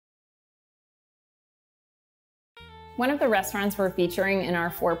One of the restaurants we're featuring in our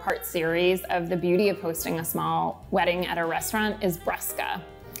 4-part series of The Beauty of Hosting a Small Wedding at a Restaurant is Bresca.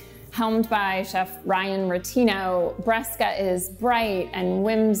 Helmed by Chef Ryan Ratino, Bresca is bright and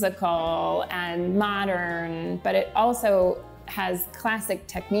whimsical and modern, but it also has classic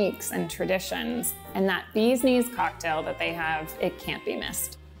techniques and traditions. And that bee's knees cocktail that they have, it can't be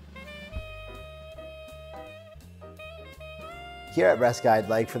missed. Here at Bresca, I'd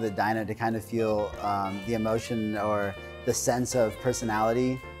like for the diner to kind of feel the emotion or the sense of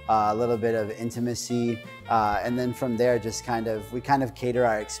personality, a little bit of intimacy, and then from there we kind of cater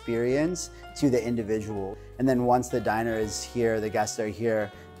our experience to the individual. And then once the diner is here, the guests are here,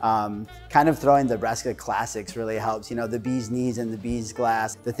 kind of throwing the Bresca classics really helps. You know, the bee's knees and the bee's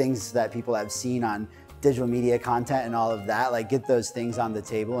glass, the things that people have seen on digital media content and all of that, like get those things on the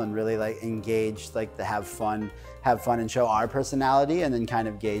table and really like engage, like to have fun and show our personality and then kind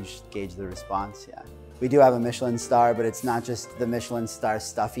of gauge the response, yeah. We do have a Michelin star, but it's not just the Michelin star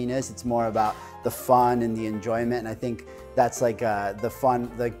stuffiness, it's more about the fun and the enjoyment. And I think that's like the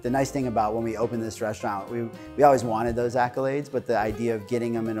fun, like the nice thing about when we opened this restaurant, we always wanted those accolades, but the idea of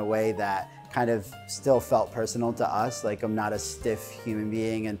getting them in a way that kind of still felt personal to us. Like I'm not a stiff human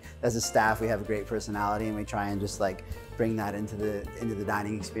being, and as a staff we have a great personality and we try and just like bring that into the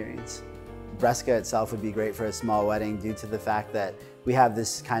dining experience. Bresca itself would be great for a small wedding due to the fact that we have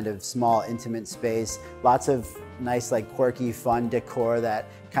this kind of small intimate space, lots of nice like quirky fun decor that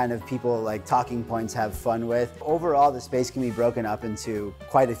kind of people like talking points have fun with. Overall, the space can be broken up into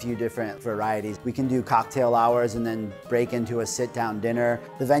quite a few different varieties. We can do cocktail hours and then break into a sit-down dinner.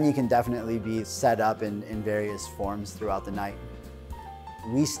 The venue can definitely be set up in various forms throughout the night.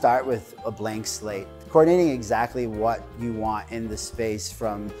 We start with a blank slate, coordinating exactly what you want in the space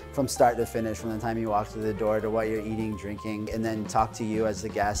from start to finish, from the time you walk through the door to what you're eating, drinking, and then talk to you as the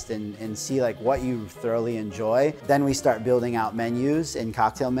guest and see like what you thoroughly enjoy. Then we start building out menus and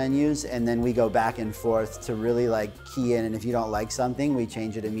cocktail menus, and then we go back and forth to really like key in, and if you don't like something, we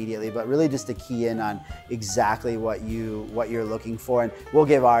change it immediately, but really just to key in on exactly what you're looking for, and we'll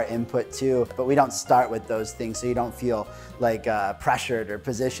give our input too, but we don't start with those things so you don't feel like pressured or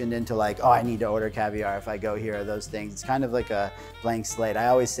positioned into like, oh, I need to order caviar if I go here, or those things. It's kind of like a blank slate. I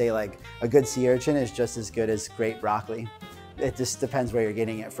always say like a good sea urchin is just as good as great broccoli. It just depends where you're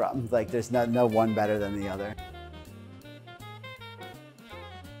getting it from. Like there's no one better than the other.